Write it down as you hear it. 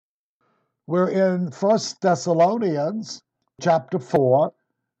We're in 1 Thessalonians chapter 4,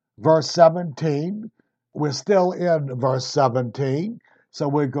 verse 17. We're still in verse 17, so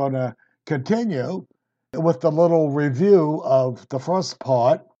we're going to continue with the little review of the first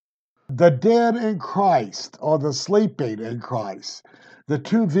part. The dead in Christ, or the sleeping in Christ. The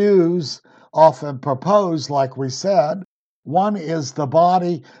two views often proposed, like we said. One is the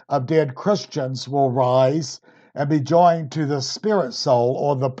body of dead Christians will rise and be joined to the spirit soul,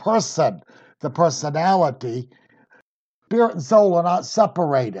 or the person, the personality. Spirit and soul are not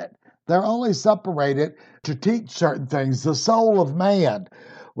separated. They're only separated to teach certain things. The soul of man,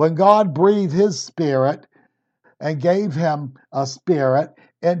 when God breathed his spirit and gave him a spirit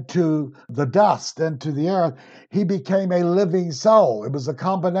into the dust, into the earth, he became a living soul. It was a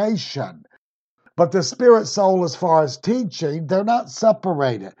combination. But the spirit soul, as far as teaching, they're not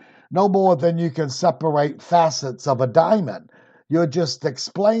separated. No more than you can separate facets of a diamond. You're just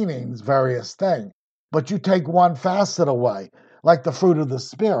explaining various things. But you take one facet away, like the fruit of the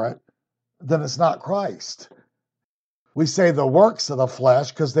Spirit, then it's not Christ. We say the works of the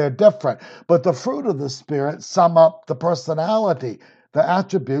flesh because they're different. But the fruit of the Spirit sum up the personality, the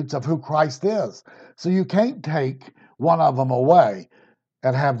attributes of who Christ is. So you can't take one of them away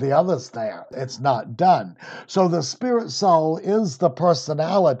and have the others there. It's not done. So the spirit soul is the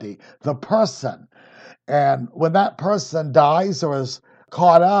personality, the person. And when that person dies or is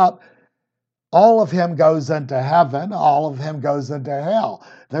caught up, all of him goes into heaven, all of him goes into hell.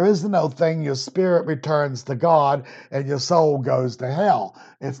 There is no thing your spirit returns to God and your soul goes to hell.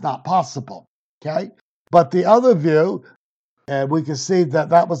 It's not possible, okay? But the other view, and we can see that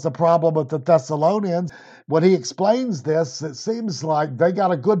that was the problem with the Thessalonians. When he explains this, it seems like they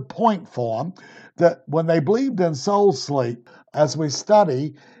got a good point for him, that when they believed in soul sleep, as we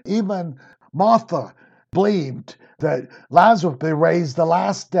study, even Martha believed that Lazarus would be raised the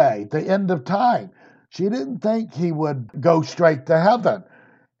last day, the end of time. She didn't think he would go straight to heaven.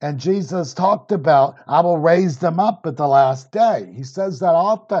 And Jesus talked about, I will raise them up at the last day. He says that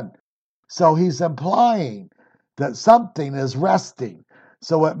often. So he's implying that something is resting.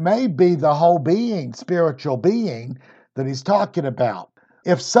 So it may be the whole being, spiritual being, that he's talking about.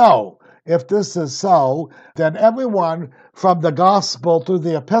 If so, if this is so, then everyone from the gospel through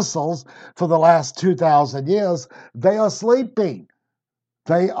the epistles for the last 2,000 years, they are sleeping.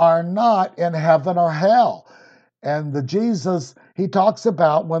 They are not in heaven or hell. And the Jesus he talks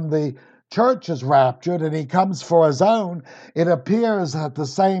about when the church is raptured and he comes for his own, it appears at the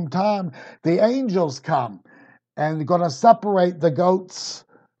same time the angels come and they're going to separate the goats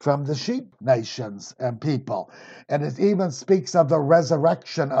from the sheep nations and people. And it even speaks of the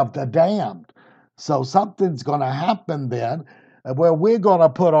resurrection of the damned. So something's going to happen then where we're going to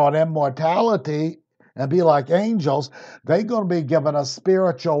put on immortality and be like angels. They're going to be given a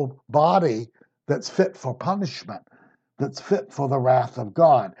spiritual body that's fit for punishment, that's fit for the wrath of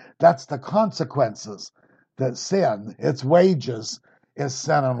God. That's the consequences that sin, its wages, is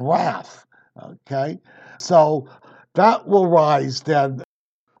sin and wrath. Okay? So that will rise then.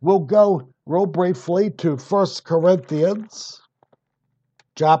 We'll go real briefly to 1 Corinthians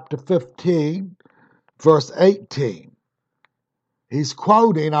chapter 15, verse 18. He's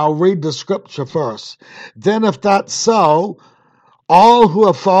quoting, I'll read the scripture first. Then if that's so, all who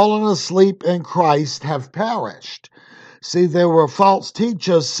have fallen asleep in Christ have perished. See, there were false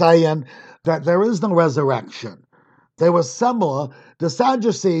teachers saying that there is no resurrection. They were similar. The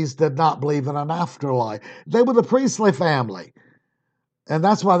Sadducees did not believe in an afterlife. They were the priestly family. And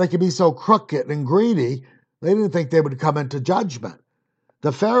that's why they could be so crooked and greedy. They didn't think they would come into judgment.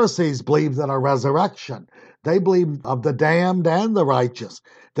 The Pharisees believed in a resurrection. They believed of the damned and the righteous.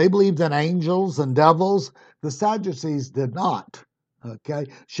 They believed in angels and devils. The Sadducees did not. Okay?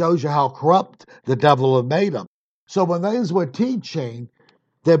 Shows you how corrupt the devil had made them. So when these were teaching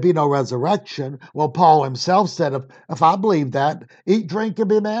there'd be no resurrection, well, Paul himself said, if I believe that, eat, drink, and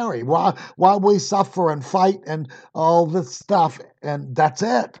be merry. Why we suffer and fight and all this stuff, and that's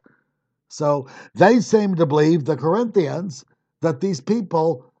it. So they seem to believe, the Corinthians, that these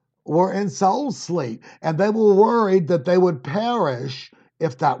people were in soul sleep, and they were worried that they would perish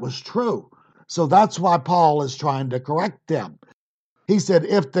if that was true. So that's why Paul is trying to correct them. He said,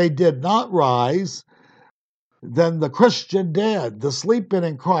 if they did not rise, then the Christian dead, the sleeping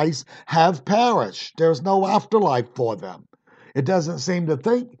in Christ, have perished. There's no afterlife for them. It doesn't seem to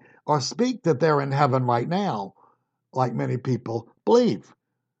think or speak that they're in heaven right now, like many people believe.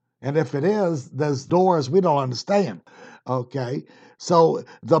 And if it is, there's doors we don't understand. Okay? So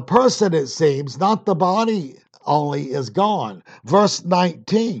the person, it seems, not the body only, is gone. Verse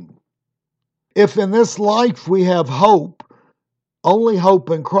 19. If in this life we have hope, only hope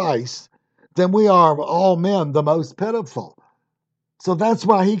in Christ, then we are of all men the most pitiful. So that's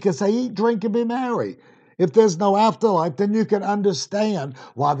why he can say, eat, drink, and be merry. If there's no afterlife, then you can understand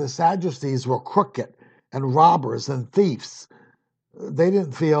why the Sadducees were crooked and robbers and thieves. They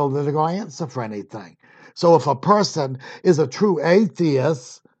didn't feel that they're going to answer for anything. So if a person is a true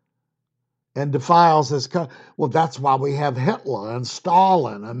atheist and defiles his well, that's why we have Hitler and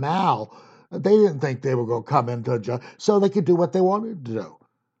Stalin and Mao. They didn't think they were going to come into a judge, so they could do what they wanted to do.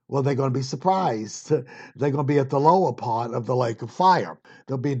 Well, they're going to be surprised. They're going to be at the lower part of the lake of fire.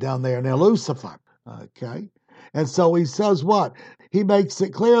 They'll be down there near Lucifer. Okay? And so he says what? He makes it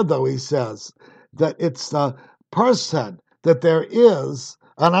clear, though, he says, that it's a person, that there is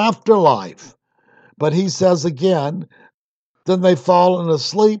an afterlife. But he says again, then they've fallen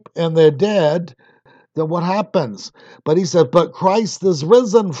asleep and they're dead. Then what happens? But he said, but Christ is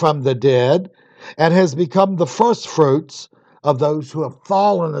risen from the dead and has become the first fruits of those who have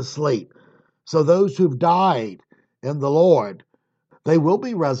fallen asleep. So those who've died in the Lord, they will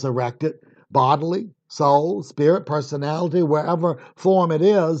be resurrected bodily, soul, spirit, personality, wherever form it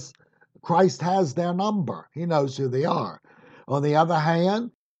is. Christ has their number. He knows who they are. On the other hand,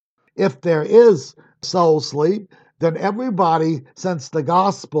 if there is soul sleep, then everybody since the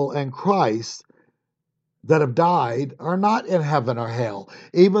gospel and Christ that have died are not in heaven or hell.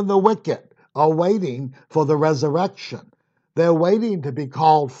 Even the wicked are waiting for the resurrection. They're waiting to be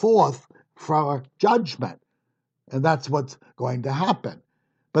called forth for judgment. And that's what's going to happen.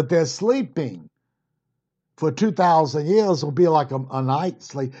 But they're sleeping for 2,000 years will be like a night's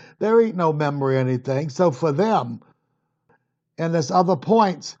sleep. There ain't no memory or anything. So for them, and there's other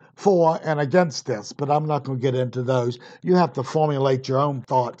points for and against this, but I'm not going to get into those. You have to formulate your own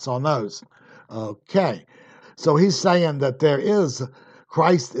thoughts on those. Okay. So he's saying that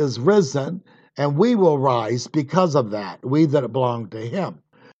Christ is risen, and we will rise because of that, we that belong to him.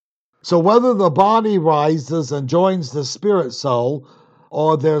 So whether the body rises and joins the spirit soul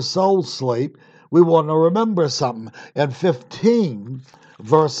or their soul sleep, we want to remember something. In 15,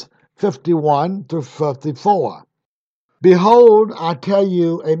 verse 51 through 54. Behold, I tell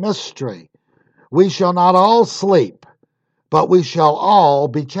you a mystery. We shall not all sleep, but we shall all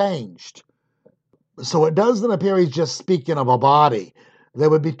be changed. So it doesn't appear he's just speaking of a body. There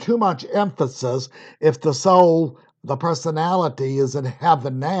would be too much emphasis if the soul, the personality, is in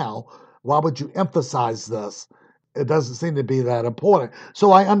heaven now. Why would you emphasize this? It doesn't seem to be that important.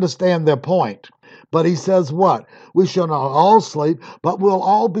 So I understand their point. But he says what? We shall not all sleep, but we'll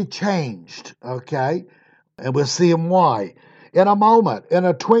all be changed. Okay? And we'll see him why. In a moment, in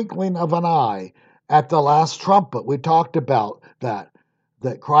a twinkling of an eye, at the last trumpet. We talked about that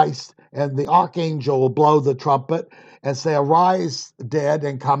Christ and the archangel will blow the trumpet and say, arise, dead,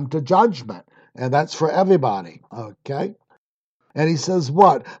 and come to judgment. And that's for everybody. Okay? And he says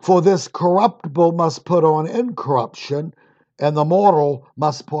what? For this corruptible must put on incorruption, and the mortal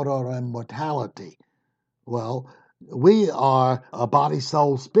must put on immortality. Well, we are a body,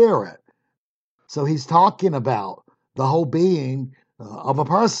 soul, spirit. So he's talking about the whole being of a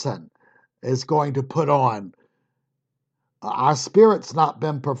person is going to put on. Our spirit's not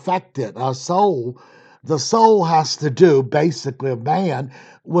been perfected. Our soul, the soul has to do, basically, of man,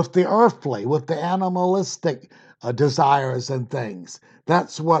 with the earthly, with the animalistic desires and things.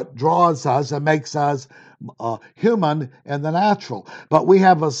 That's what draws us and makes us human in the natural. But we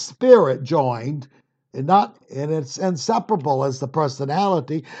have a spirit joined, and it's inseparable as the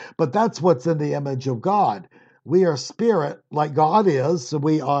personality, but that's what's in the image of God. We are spirit like God is, so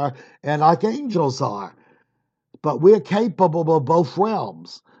we are, and like angels are. But we're capable of both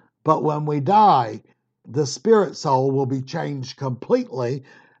realms. But when we die, the spirit soul will be changed completely,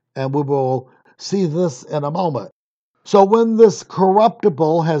 and we will see this in a moment. So when this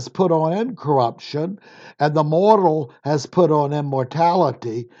corruptible has put on incorruption, and the mortal has put on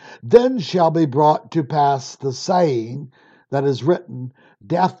immortality, then shall be brought to pass the saying that is written,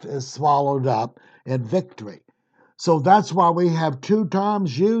 death is swallowed up in victory. So that's why we have two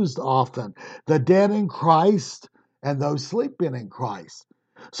terms used often, the dead in Christ and those sleeping in Christ.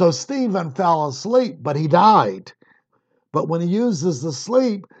 So Stephen fell asleep, but he died. But when he uses the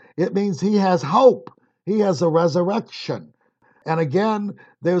sleep, it means he has hope. He has a resurrection. And again,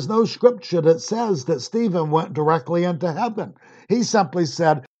 there's no scripture that says that Stephen went directly into heaven. He simply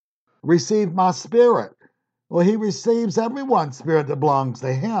said, receive my spirit. Well, he receives everyone's spirit that belongs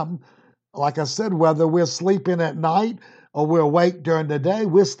to him. Like I said, whether we're sleeping at night or we're awake during the day,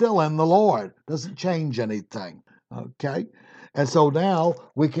 we're still in the Lord. Doesn't change anything. Okay? And so now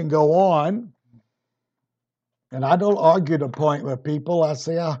we can go on. And I don't argue the point with people. I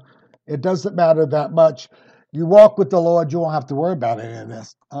say, it doesn't matter that much. You walk with the Lord, you won't have to worry about any of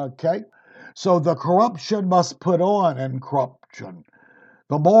this. Okay? So the corruption must put on incorruption.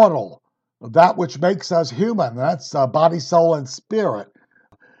 The mortal, that which makes us human, that's body, soul, and spirit.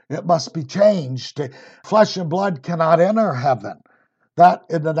 It must be changed. Flesh and blood cannot enter heaven. That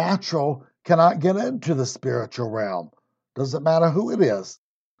in the natural cannot get into the spiritual realm. Doesn't matter who it is.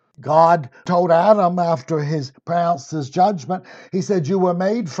 God told Adam after he pronounced his judgment, he said, you were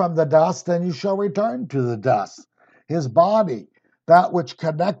made from the dust and you shall return to the dust. His body, that which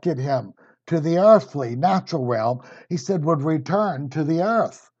connected him to the earthly, natural realm, he said would return to the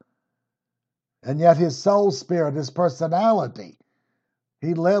earth. And yet his soul, spirit, his personality,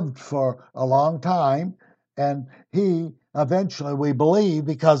 he lived for a long time, and he eventually, we believe,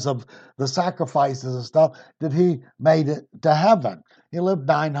 because of the sacrifices and stuff, that he made it to heaven. He lived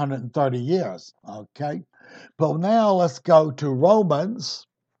 930 years, okay? But now let's go to Romans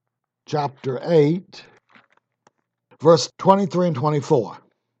chapter 8, verse 23 and 24.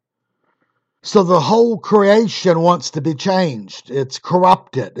 So the whole creation wants to be changed. It's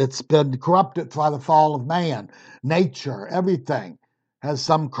corrupted. It's been corrupted by the fall of man. Nature, everything has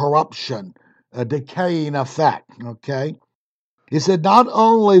some corruption, a decaying effect, okay? He said, not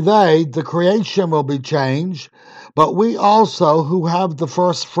only they, the creation will be changed, but we also who have the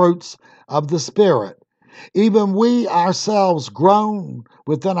first fruits of the Spirit. Even we ourselves groan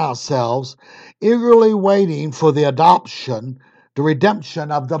within ourselves, eagerly waiting for the adoption, the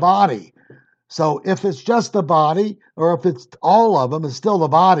redemption of the body. So if it's just the body, or if it's all of them, it's still the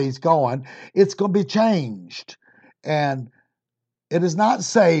body's going, it's going to be changed. And it is not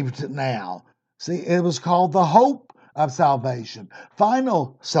saved now. See, it was called the hope of salvation,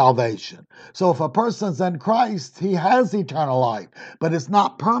 final salvation. So if a person's in Christ, he has eternal life, but it's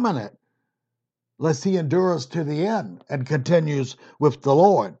not permanent unless he endures to the end and continues with the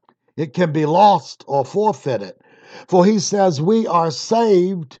Lord. It can be lost or forfeited. For he says we are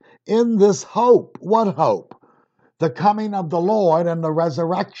saved in this hope. What hope? The coming of the Lord and the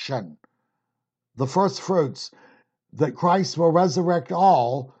resurrection. The first fruits, that Christ will resurrect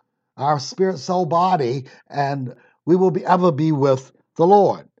all, our spirit, soul, body, and we will ever be with the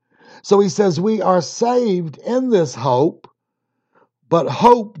Lord. So he says we are saved in this hope, but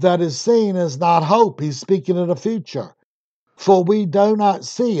hope that is seen is not hope. He's speaking of the future. For we do not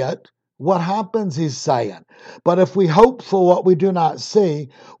see it. What happens, he's saying. But if we hope for what we do not see,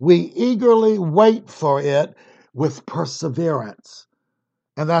 we eagerly wait for it with perseverance.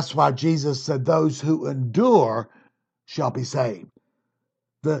 And that's why Jesus said, those who endure shall be saved.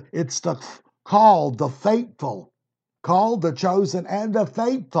 It's called the faithful, called the chosen and the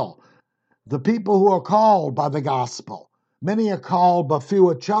faithful. The people who are called by the gospel. Many are called, but few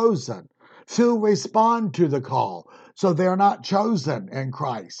are chosen. Few respond to the call, so they're not chosen in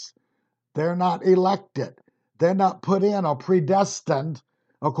Christ. They're not elected. They're not put in or predestined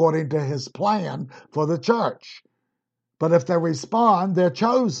according to his plan for the church. But if they respond, they're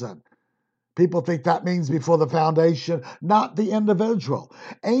chosen. People think that means before the foundation, not the individual.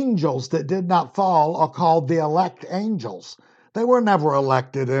 Angels that did not fall are called the elect angels. They were never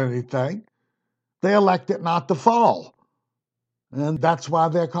elected anything. They elected not to fall. And that's why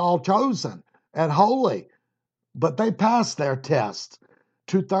they're called chosen and holy. But they passed their test.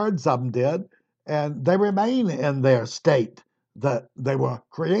 2/3 of them did, and they remain in their state that they were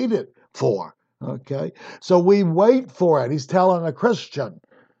created for. Okay? So we wait for it. He's telling a Christian,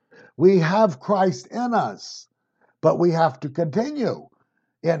 we have Christ in us, but we have to continue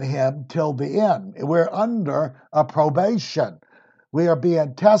in him till the end. We're under a probation. We are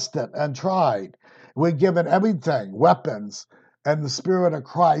being tested and tried. We're given everything, weapons, and the Spirit of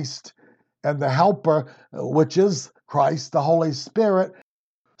Christ, and the helper, which is Christ, the Holy Spirit.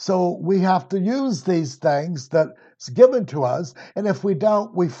 So we have to use these things that's given to us, and if we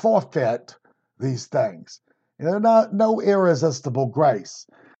don't, we forfeit these things. There's no irresistible grace.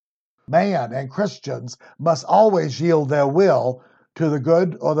 Man and Christians must always yield their will to the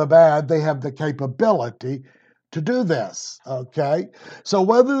good or the bad. They have the capability to do this, okay? So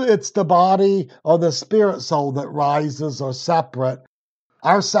whether it's the body or the spirit soul that rises or separate,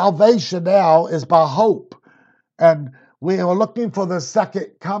 our salvation now is by hope. And we are looking for the second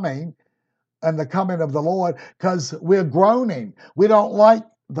coming and the coming of the Lord because we're groaning. We don't like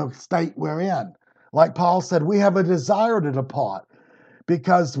the state we're in. Like Paul said, we have a desire to depart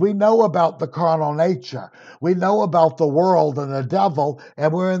because we know about the carnal nature. We know about the world and the devil,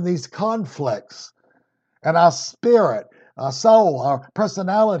 and we're in these conflicts. And our spirit, our soul, our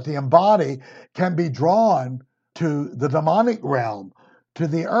personality and body can be drawn to the demonic realm, to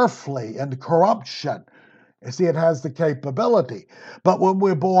the earthly and corruption. You see, it has the capability. But when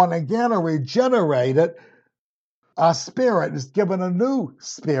we're born again or regenerated, Our spirit is given a new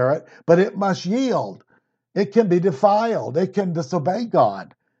spirit, but it must yield. It can be defiled. It can disobey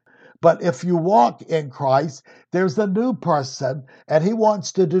God. But if you walk in Christ, there's a new person, and he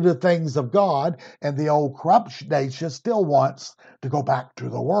wants to do the things of God, and the old corrupt nature still wants to go back to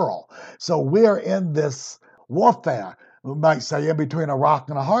the world. So we're in this warfare, we might say, in between a rock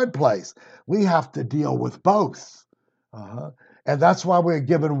and a hard place. We have to deal with both. And that's why we're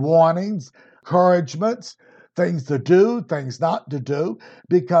given warnings, encouragements, things to do, things not to do,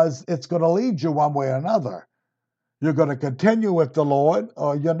 because it's going to lead you one way or another. You're going to continue with the Lord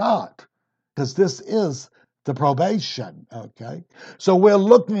or you're not, because this is the probation, okay? So we're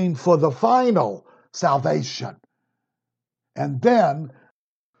looking for the final salvation. And then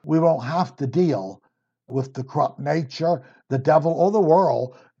we won't have to deal with the corrupt nature, the devil, or the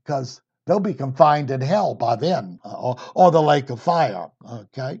world, because they'll be confined in hell by then, or the lake of fire,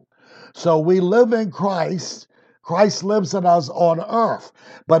 okay? So we live in Christ. Christ lives in us on earth,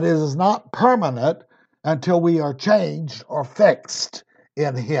 but it is not permanent until we are changed or fixed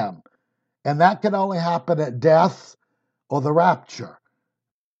in him. And that can only happen at death or the rapture.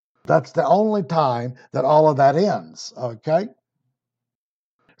 That's the only time that all of that ends, okay?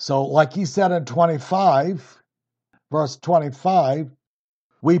 So like he said in 25, verse 25,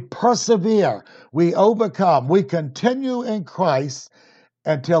 we persevere, we overcome, we continue in Christ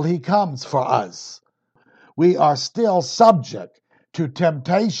until he comes for us. We are still subject to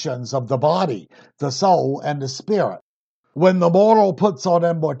temptations of the body, the soul, and the spirit. When the mortal puts on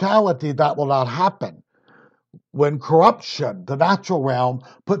immortality, that will not happen. When corruption, the natural realm,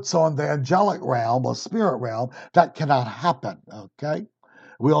 puts on the angelic realm or spirit realm, that cannot happen, okay?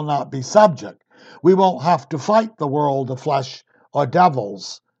 We'll not be subject. We won't have to fight the world, the flesh, or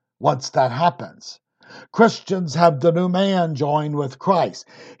devils once that happens. Christians have the new man joined with Christ.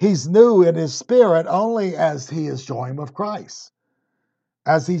 He's new in his spirit only as he is joined with Christ,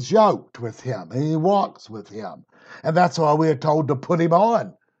 as he's yoked with him and he walks with him. And that's why we are told to put him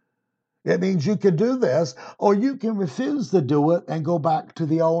on. It means you can do this, or you can refuse to do it and go back to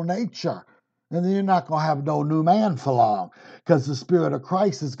the old nature. And then you're not going to have no new man for long, because the Spirit of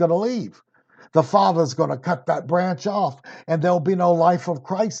Christ is going to leave. The Father's going to cut that branch off, and there'll be no life of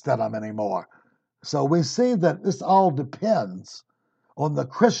Christ in him anymore. So we see that this all depends on the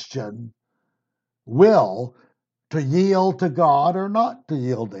Christian will to yield to God or not to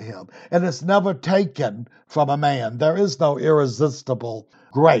yield to him. And it's never taken from a man. There is no irresistible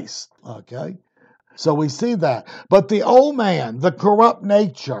grace, okay? So we see that. But the old man, the corrupt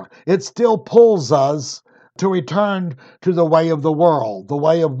nature, it still pulls us to return to the way of the world, the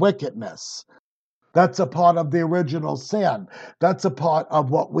way of wickedness. That's a part of the original sin. That's a part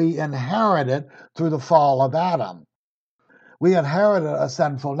of what we inherited through the fall of Adam. We inherited a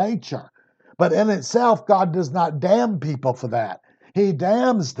sinful nature. But in itself, God does not damn people for that. He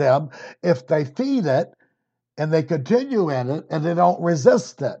damns them if they feed it and they continue in it and they don't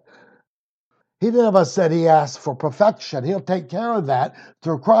resist it. He never said he asked for perfection. He'll take care of that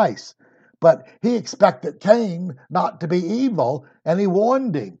through Christ. But he expected Cain not to be evil, and he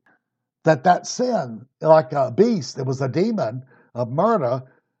warned him that sin, like a beast, it was a demon of murder,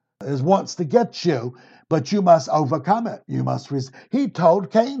 wants to get you, but you must overcome it. You must He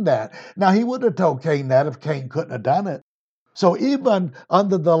told Cain that. Now, he would have told Cain that if Cain couldn't have done it. So even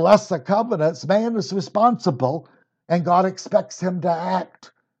under the lesser covenants, man is responsible, and God expects him to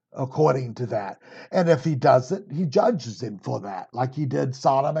act according to that. And if he doesn't, he judges him for that, like he did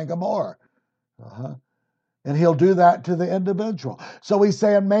Sodom and Gomorrah. And he'll do that to the individual. So he's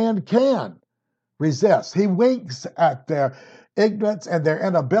saying man can resist. He winks at their ignorance and their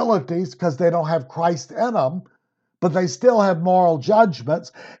inabilities because they don't have Christ in them, but they still have moral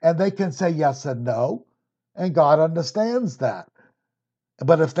judgments, and they can say yes and no, and God understands that.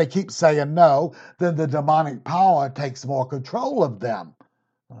 But if they keep saying no, then the demonic power takes more control of them.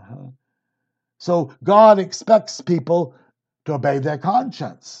 So God expects people to obey their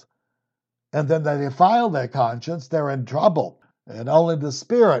conscience. And then they defile their conscience, they're in trouble. And only the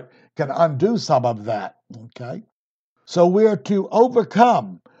Spirit can undo some of that. Okay? So we're to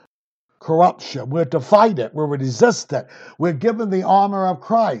overcome corruption. We're to fight it. We're to resist it. We're given the armor of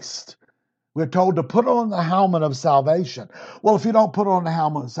Christ. We're told to put on the helmet of salvation. Well, if you don't put on the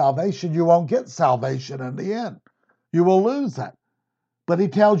helmet of salvation, you won't get salvation in the end. You will lose it. But he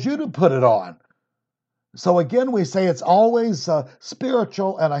tells you to put it on. So again, we say it's always a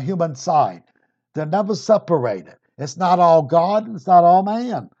spiritual and a human side. They're never separated. It's not all God, it's not all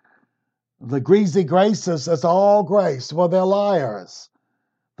man. The greasy graces is all grace. Well, they're liars.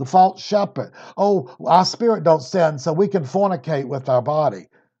 The false shepherd. Oh, our spirit don't sin, so we can fornicate with our body.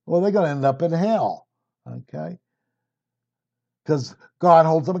 Well, they're going to end up in hell. Okay? because God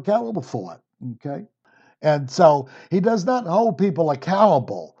holds them accountable for it. Okay? And so he does not hold people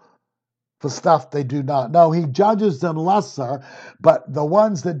accountable for stuff they do not know. He judges them lesser, but the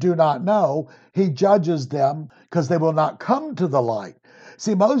ones that do not know, he judges them because they will not come to the light.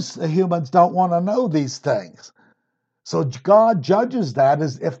 See, most humans don't want to know these things. So God judges that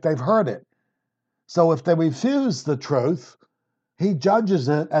as if they've heard it. So if they refuse the truth, he judges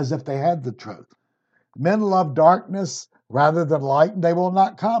it as if they had the truth. Men love darkness rather than light, and they will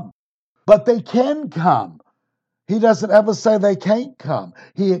not come. But they can come. He doesn't ever say they can't come.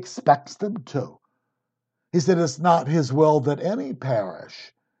 He expects them to. He said it's not his will that any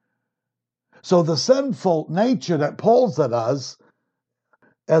perish. So the sinful nature that pulls at us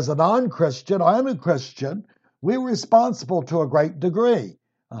as a non-Christian or a Christian, we're responsible to a great degree.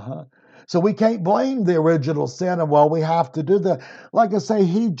 So we can't blame the original sin, and well, we have to do that. Like I say,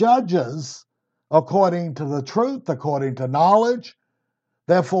 he judges according to the truth, according to knowledge.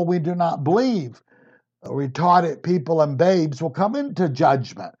 Therefore, we do not believe retarded people and babes will come into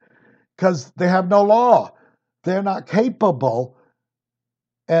judgment because they have no law. They're not capable.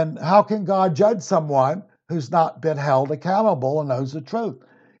 And how can God judge someone who's not been held accountable and knows the truth?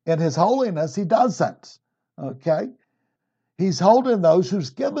 In his holiness, he doesn't. Okay? He's holding those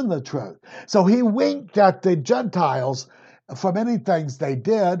who's given the truth. So he winked at the Gentiles for many things they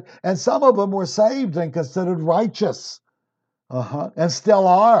did, and some of them were saved and considered righteous, and still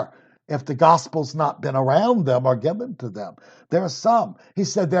are, if the gospel's not been around them or given to them. There are some. He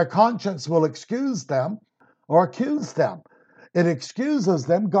said their conscience will excuse them or accuse them. It excuses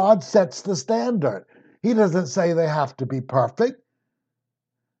them. God sets the standard. He doesn't say they have to be perfect.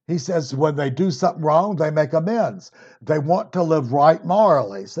 He says when they do something wrong, they make amends. They want to live right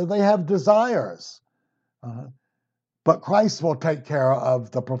morally, so they have desires. But Christ will take care of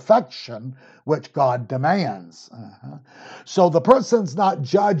the perfection which God demands. So the person's not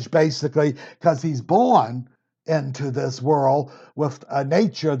judged basically because he's born into this world with a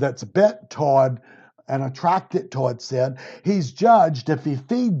nature that's bent toward and attracted toward sin. He's judged if he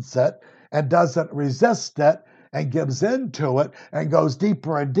feeds it and doesn't resist it and gives into it and goes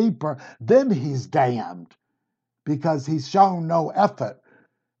deeper and deeper. Then he's damned because he's shown no effort.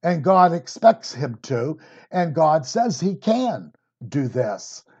 And God expects him to, and God says he can do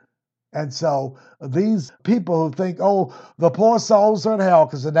this. And so these people who think, oh, the poor souls are in hell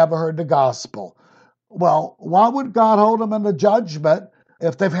because they never heard the gospel. Well, why would God hold them in the judgment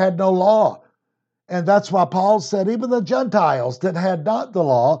if they've had no law? And that's why Paul said even the Gentiles that had not the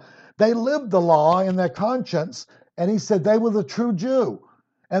law, they lived the law in their conscience. And he said they were the true Jew.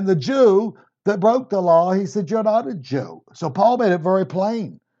 And the Jew that broke the law, he said, you're not a Jew. So Paul made it very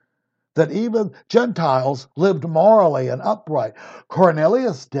plain that even Gentiles lived morally and upright.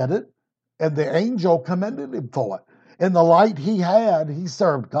 Cornelius did it, and the angel commended him for it. In the light he had, he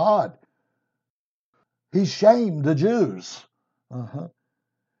served God. He shamed the Jews.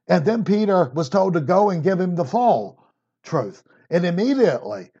 And then Peter was told to go and give him the full truth. And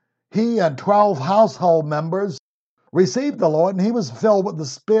immediately, he and 12 household members received the Lord, and he was filled with the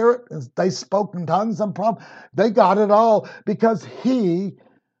Spirit. They spoke in tongues and they got it all because he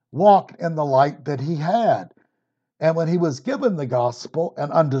walked in the light that he had. And when he was given the gospel and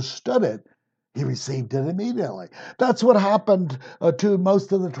understood it, he received it immediately. That's what happened to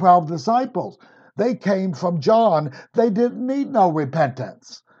most of the 12 disciples. They came from John. They didn't need no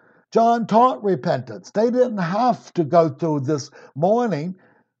repentance. John taught repentance. They didn't have to go through this mourning.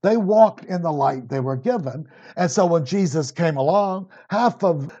 They walked in the light they were given. And so when Jesus came along, half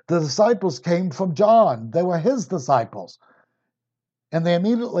of the disciples came from John. They were his disciples. And they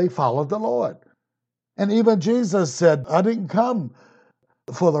immediately followed the Lord. And even Jesus said, I didn't come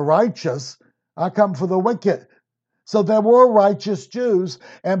for the righteous, I come for the wicked. So there were righteous Jews,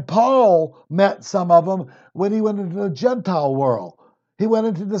 and Paul met some of them when he went into the Gentile world. He went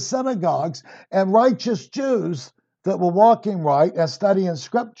into the synagogues, and righteous Jews that were walking right and studying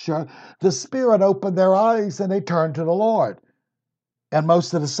Scripture, the Spirit opened their eyes and they turned to the Lord. And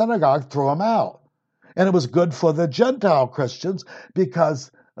most of the synagogue threw them out. And it was good for the Gentile Christians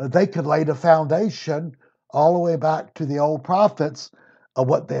because they could lay the foundation all the way back to the old prophets of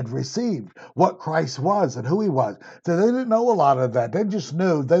what they'd received, what Christ was and who he was. So they didn't know a lot of that. They just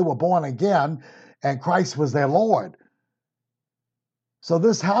knew they were born again and Christ was their Lord. So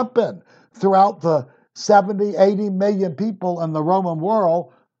this happened throughout the 70, 80 million people in the Roman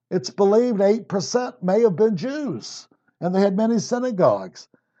world. It's believed 8% may have been Jews, and they had many synagogues.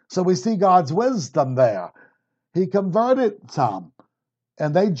 So we see God's wisdom there. He converted some,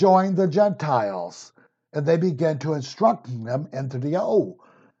 and they joined the Gentiles, and they began to instruct them into the old,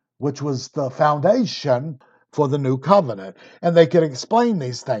 which was the foundation for the new covenant. And they could explain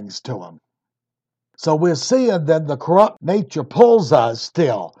these things to them. So we're seeing that the corrupt nature pulls us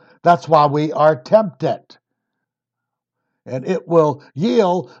still. That's why we are tempted. And it will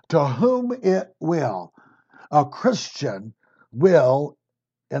yield to whom it will. A Christian will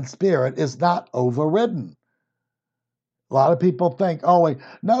and spirit is not overridden. A lot of people think, oh,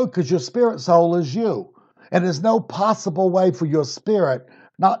 no, because your spirit soul is you. And there's no possible way for your spirit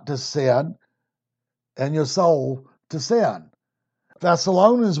not to sin and your soul to sin.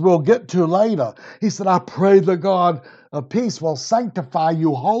 Thessalonians we'll get to later. He said, I pray the God of peace will sanctify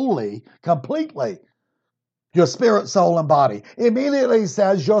you wholly, completely. Your spirit, soul, and body. Immediately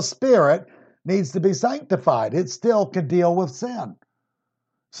says your spirit needs to be sanctified. It still can deal with sin.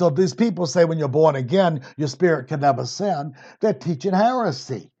 So these people say when you're born again, your spirit can never sin. They're teaching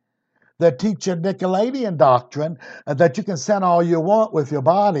heresy. They're teaching Nicolaitan doctrine that you can sin all you want with your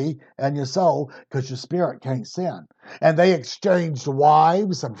body and your soul because your spirit can't sin. And they exchanged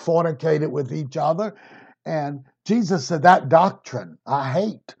wives and fornicated with each other. And Jesus said, that doctrine I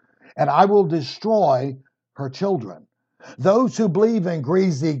hate, and I will destroy her children. Those who believe in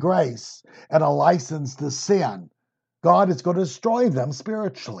greasy grace and a license to sin, God is going to destroy them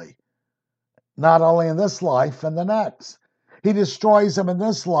spiritually, not only in this life and the next. He destroys them in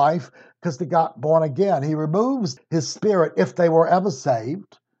this life because they got born again. He removes his spirit if they were ever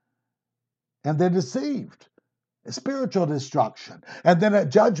saved, and they're deceived. Spiritual destruction. And then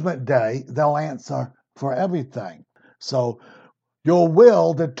at Judgment Day, they'll answer for everything. So your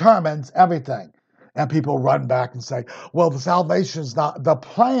will determines everything. And people run back and say, well, the salvation's not, the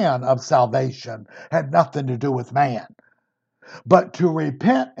plan of salvation had nothing to do with man. But to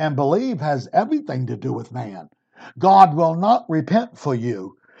repent and believe has everything to do with man. God will not repent for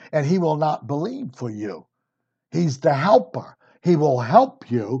you, and he will not believe for you. He's the helper. He will help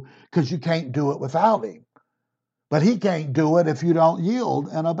you because you can't do it without him. But he can't do it if you don't yield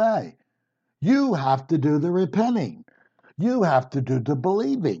and obey. You have to do the repenting. You have to do the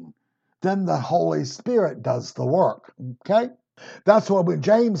believing. Then the Holy Spirit does the work. Okay? That's what when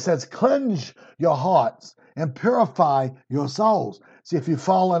James says, cleanse your hearts and purify your souls. See, if you've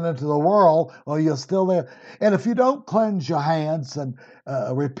fallen into the world, or you're still there. And if you don't cleanse your hands and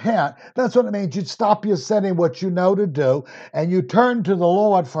repent, that's what it means. You stop your sinning, what you know to do, and you turn to the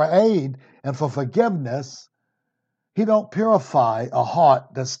Lord for aid and for forgiveness. He don't purify a heart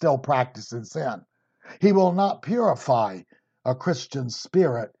that's still practicing sin. He will not purify a Christian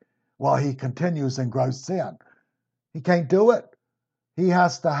spirit while he continues in gross sin. He can't do it. He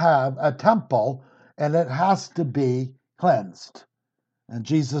has to have a temple, and it has to be cleansed. And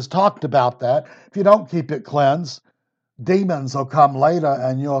Jesus talked about that. If you don't keep it cleansed, demons will come later,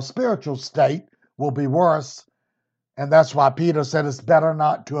 and your spiritual state will be worse. And that's why Peter said it's better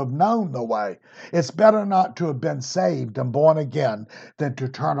not to have known the way. It's better not to have been saved and born again than to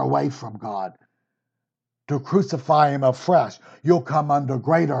turn away from God, to crucify him afresh. You'll come under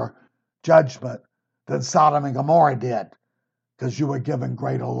greater judgment than Sodom and Gomorrah did, because you were given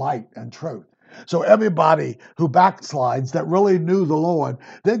greater light and truth. So everybody who backslides that really knew the Lord,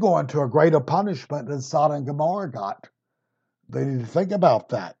 they're going to a greater punishment than Sodom and Gomorrah got. They need to think about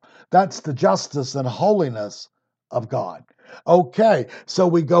that. That's the justice and holiness of God. Okay, so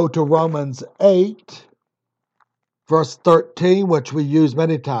we go to Romans 8, verse 13, which we use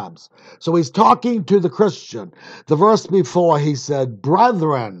many times. So he's talking to the Christian. The verse before he said,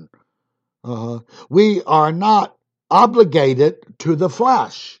 brethren, we are not obligated to the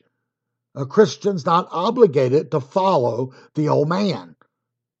flesh. A Christian's not obligated to follow the old man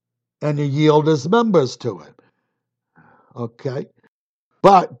and to yield his members to it. Okay?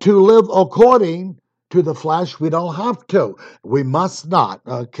 But to live according to the flesh, we don't have to. We must not.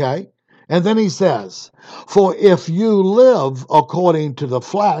 Okay? And then he says, for if you live according to the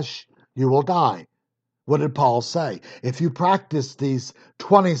flesh, you will die. What did Paul say? If you practice these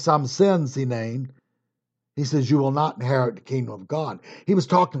 20-some sins he named, he says, you will not inherit the kingdom of God. He was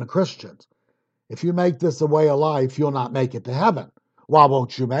talking to Christians. If you make this a way of life, you'll not make it to heaven. Why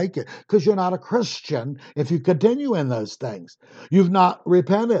won't you make it? Because you're not a Christian if you continue in those things. You've not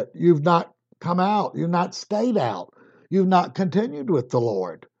repented. You've not come out. You've not stayed out. You've not continued with the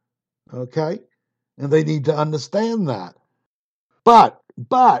Lord. Okay? And they need to understand that. But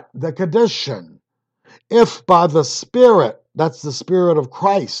the condition, if by the Spirit, that's the Spirit of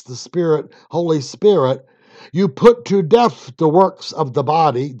Christ, the Spirit, Holy Spirit, you put to death the works of the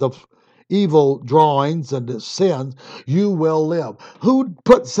body, the evil drawings and the sins, you will live. Who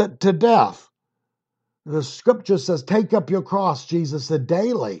puts it to death? The scripture says, take up your cross, Jesus said,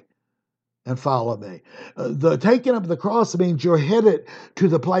 daily and follow me. The taking up the cross means you're headed to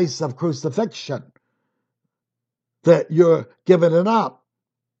the place of crucifixion. that you're giving it up.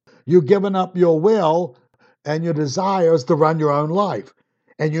 You're giving up your will and your desires to run your own life.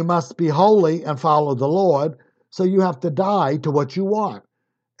 And you must be holy and follow the Lord, so you have to die to what you want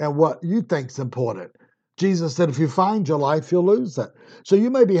and what you think's important. Jesus said, if you find your life, you'll lose it. So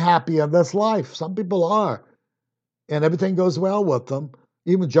you may be happy in this life. Some people are, and everything goes well with them.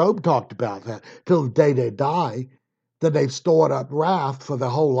 Even Job talked about that. Till the day they die, that they've stored up wrath for their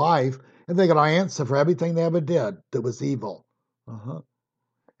whole life, and they're going to answer for everything they ever did that was evil.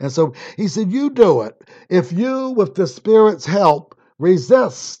 And so he said, you do it. If you, with the Spirit's help,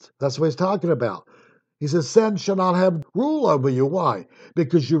 resist, that's what he's talking about. He says, sin shall not have rule over you. Why?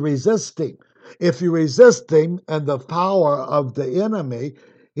 Because you resist him. If you resist him and the power of the enemy,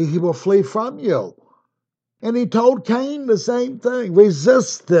 he will flee from you. And he told Cain the same thing.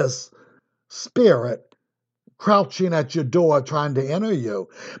 Resist this spirit crouching at your door trying to enter you.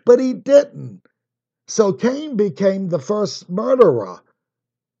 But he didn't. So Cain became the first murderer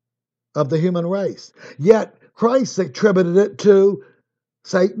of the human race. Yet Christ attributed it to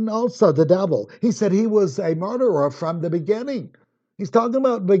Satan also, the devil. He said he was a murderer from the beginning. He's talking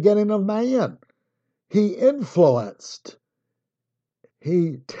about the beginning of man. He influenced,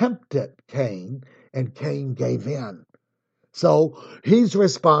 he tempted Cain, and Cain gave in. So he's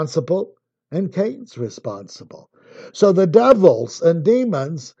responsible, and Cain's responsible. So the devils and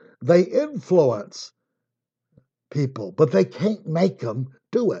demons, they influence people, but they can't make them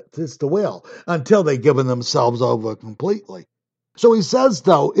do it. It's the will, until they've given themselves over completely. So he says,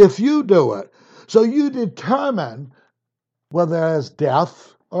 though, if you do it, so you determine whether there's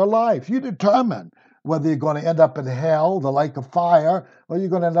death or life. You determine whether you're going to end up in hell, the lake of fire, or you're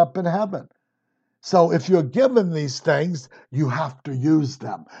going to end up in heaven. So if you're given these things, you have to use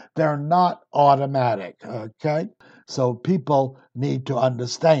them. They're not automatic, okay? So people need to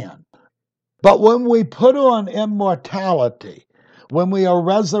understand. But when we put on immortality, when we are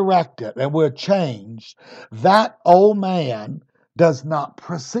resurrected and we're changed, that old man does not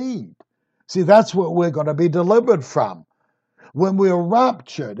proceed. See, that's what we're going to be delivered from. When we're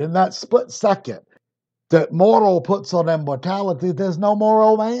raptured in that split second that mortal puts on immortality, there's no more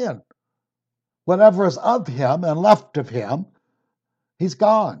old man. Whatever is of him and left of him, he's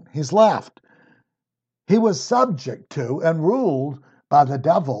gone. He's left. He was subject to and ruled by the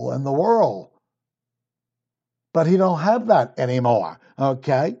devil and the world. But he don't have that anymore,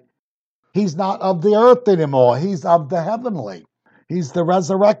 okay? He's not of the earth anymore. He's of the heavenly. He's the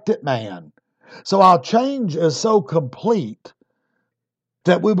resurrected man. So our change is so complete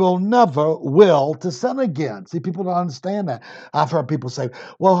that we will never will to sin again. See, people don't understand that. I've heard people say,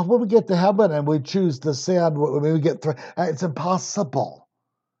 well, when we get to heaven and we choose to sin, when we get through, it's impossible.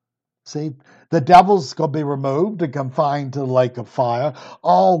 See, the devil's going to be removed and confined to the lake of fire,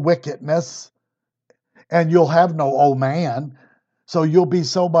 all wickedness, and you'll have no old man. So you'll be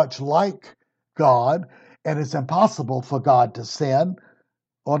so much like God, and it's impossible for God to sin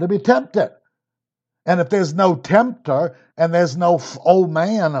or to be tempted. And if there's no tempter and there's no old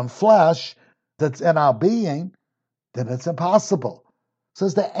man and flesh that's in our being, then it's impossible. It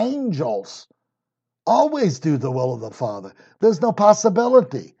says the angels always do the will of the Father. There's no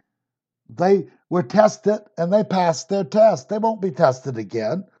possibility. They were tested and they passed their test. They won't be tested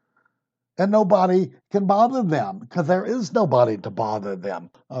again. And nobody can bother them because there is nobody to bother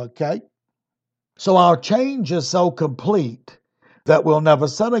them. Okay? So our change is so complete that we'll never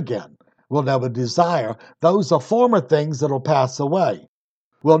sin again. We'll never desire. Those are former things that will pass away.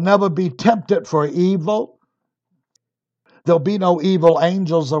 We'll never be tempted for evil. There'll be no evil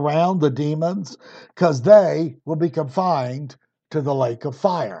angels around, the demons, because they will be confined to the lake of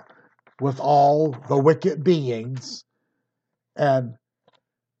fire with all the wicked beings. And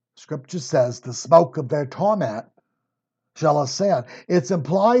Scripture says the smoke of their torment shall ascend. It's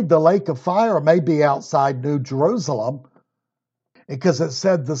implied the lake of fire may be outside New Jerusalem, because it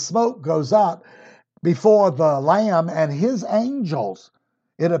said the smoke goes up before the Lamb and his angels.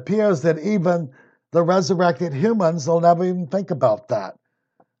 It appears that even the resurrected humans will never even think about that.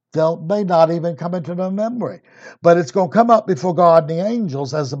 They may not even come into their memory. But it's going to come up before God and the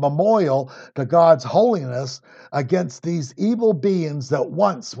angels as a memorial to God's holiness against these evil beings that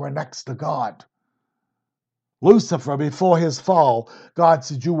once were next to God. Lucifer, before his fall, God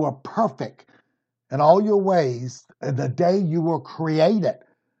said, you were perfect in all your ways the day you were created.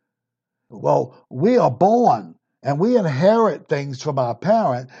 Well, we are born and we inherit things from our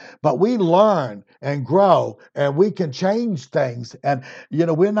parent, but we learn and grow and we can change things. And,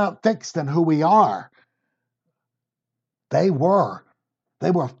 we're not fixed in who we are. They were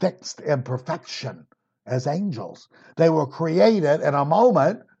fixed in perfection as angels. They were created in a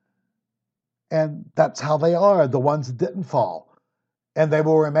moment And that's how they are, the ones that didn't fall. And they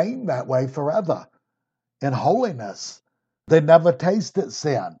will remain that way forever in holiness. They never tasted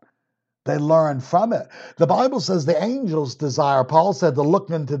sin. They learn from it. The Bible says the angels desire, Paul said, to look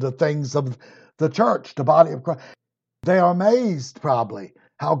into the things of the church, the body of Christ. They are amazed, probably,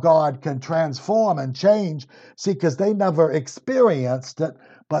 how God can transform and change. See, because they never experienced it,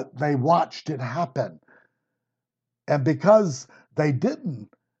 but they watched it happen. And because they didn't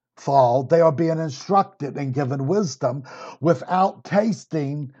fall, they are being instructed and given wisdom without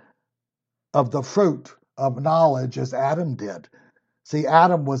tasting of the fruit of knowledge as Adam did. See,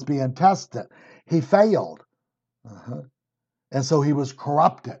 Adam was being tested. He failed. And so he was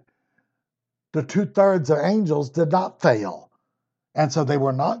corrupted. The 2/3 of angels did not fail. And so they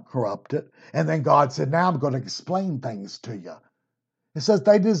were not corrupted. And then God said, now I'm going to explain things to you. It says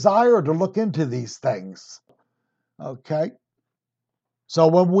they desire to look into these things. Okay? So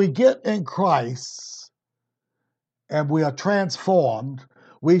when we get in Christ and we are transformed,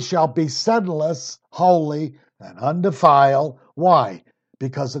 we shall be sinless, holy, and undefiled. Why?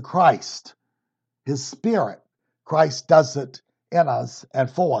 Because of Christ. His Spirit. Christ does it in us and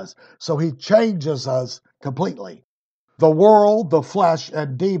for us. So he changes us completely. The world, the flesh,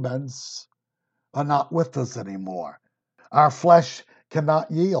 and demons are not with us anymore. Our flesh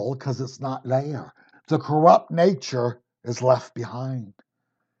cannot yield because it's not there. The corrupt nature is left behind.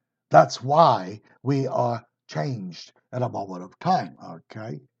 That's why we are changed at a moment of time,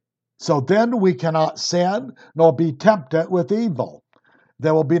 okay? So then we cannot sin nor be tempted with evil.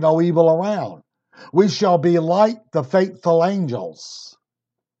 There will be no evil around. We shall be like the faithful angels,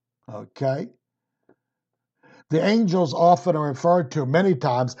 okay? The angels often are referred to many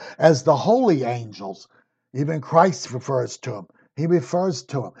times as the holy angels. Even Christ refers to them. He refers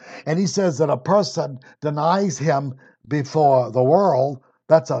to them. And he says that a person denies him before the world.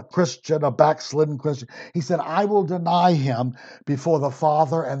 That's a Christian, a backslidden Christian. He said, I will deny him before the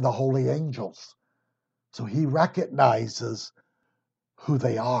Father and the holy angels. So he recognizes who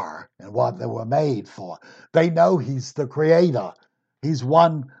they are and what they were made for. They know he's the creator. He's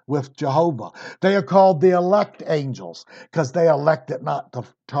one with Jehovah. They are called the elect angels because they elected not to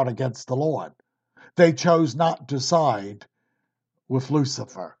turn against the Lord. They chose not to side with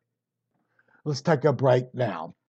Lucifer. Let's take a break now.